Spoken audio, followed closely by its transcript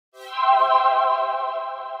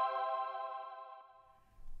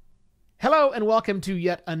Hello and welcome to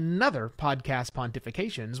yet another podcast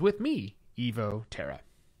Pontifications with me, Evo Terra.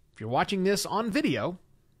 If you're watching this on video,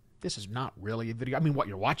 this is not really a video. I mean, what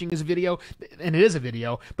you're watching is a video, and it is a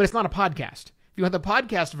video, but it's not a podcast. If you want the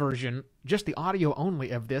podcast version, just the audio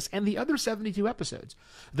only of this and the other 72 episodes,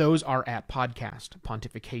 those are at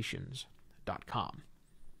podcastpontifications.com.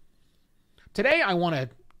 Today I want to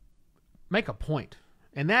make a point,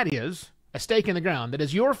 and that is a stake in the ground, that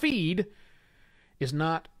is your feed is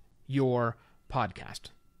not your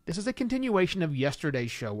podcast. This is a continuation of yesterday's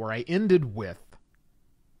show where I ended with,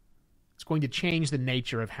 it's going to change the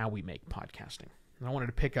nature of how we make podcasting. And I wanted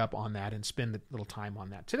to pick up on that and spend a little time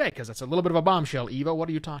on that today, because that's a little bit of a bombshell. Evo, what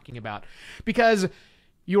are you talking about? Because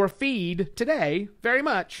your feed today, very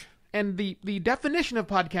much, and the definition of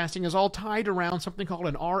podcasting is all tied around something called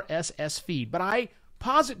an RSS feed. But I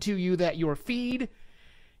posit to you that your feed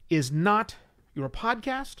is not your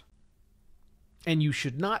podcast, and you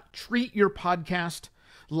should not treat your podcast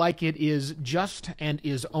like it is just and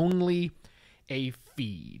is only a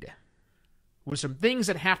feed. With some things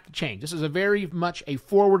that have to change. This is a very much a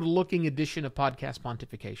forward-looking edition of Podcast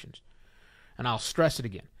Pontifications. And I'll stress it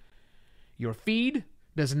again. Your feed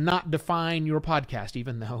does not define your podcast,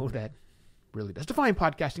 even though that really does define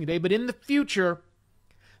podcasting today. But in the future,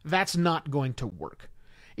 that's not going to work.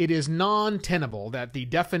 It is non-tenable that the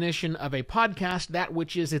definition of a podcast, that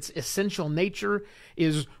which is its essential nature,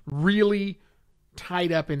 is really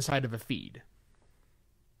tied up inside of a feed.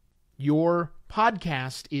 Your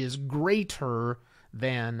podcast is greater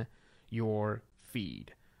than your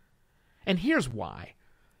feed. And here's why.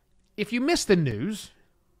 If you missed the news,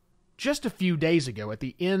 just a few days ago, at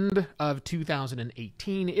the end of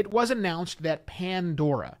 2018, it was announced that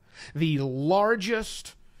Pandora, the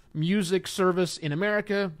largest music service in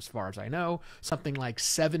America, as far as I know, something like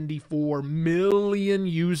 74 million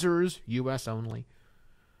users, US only,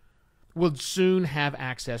 will soon have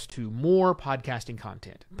access to more podcasting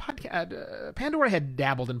content. Pandora had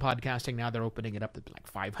dabbled in podcasting. Now they're opening it up to like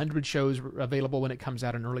 500 shows available when it comes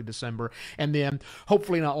out in early December. And then,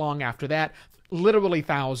 hopefully not long after that, literally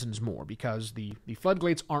thousands more, because the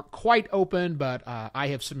floodgates aren't quite open, but I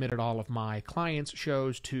have submitted all of my clients'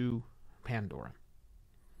 shows to Pandora.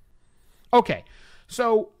 Okay,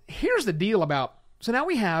 so here's the deal about, so now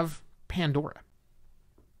we have Pandora.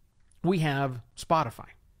 We have Spotify.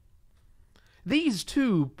 These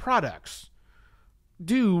two products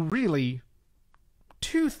do really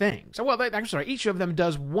two things. Well, I'm sorry, each of them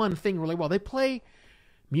does one thing really well. They play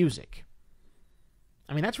music.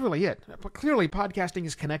 I mean, that's really it. But clearly, podcasting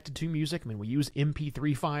is connected to music. I mean, we use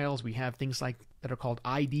MP3 files. We have things like that are called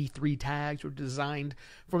ID3 tags, which are designed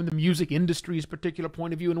from the music industry's particular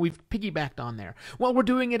point of view, and we've piggybacked on there. Well, we're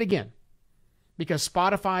doing it again, because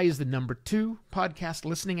Spotify is the number 2 podcast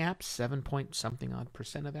listening app,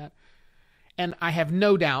 7-point-something-odd% of that. And I have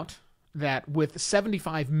no doubt that with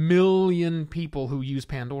 75 million people who use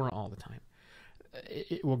Pandora all the time,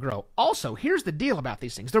 it will grow. Also, here's the deal about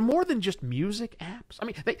these things. They're more than just music apps. I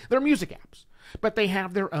mean, they're music apps, but they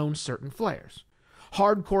have their own certain flares.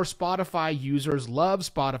 Hardcore Spotify users love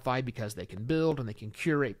Spotify because they can build and they can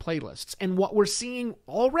curate playlists. And what we're seeing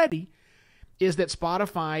already is that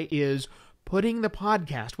Spotify is putting the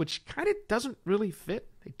podcast, which kind of doesn't really fit.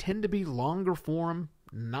 They tend to be longer form,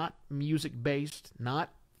 not music-based,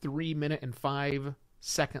 not 3-minute and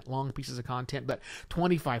 5-second long pieces of content, but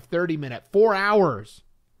 25, 30-minute, 4 hours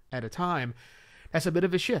at a time. That's a bit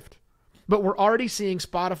of a shift. But we're already seeing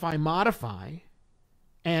Spotify modify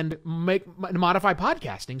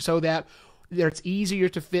podcasting so that it's easier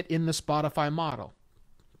to fit in the Spotify model.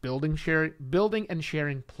 Building and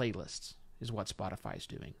sharing playlists is what Spotify is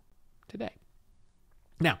doing today.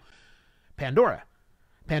 Now,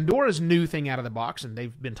 Pandora's new thing out of the box, and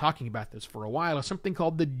they've been talking about this for a while, is something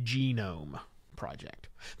called the Genome Project.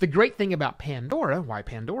 The great thing about Pandora, why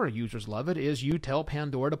Pandora users love it, is you tell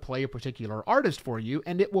Pandora to play a particular artist for you,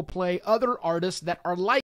 and it will play other artists that are like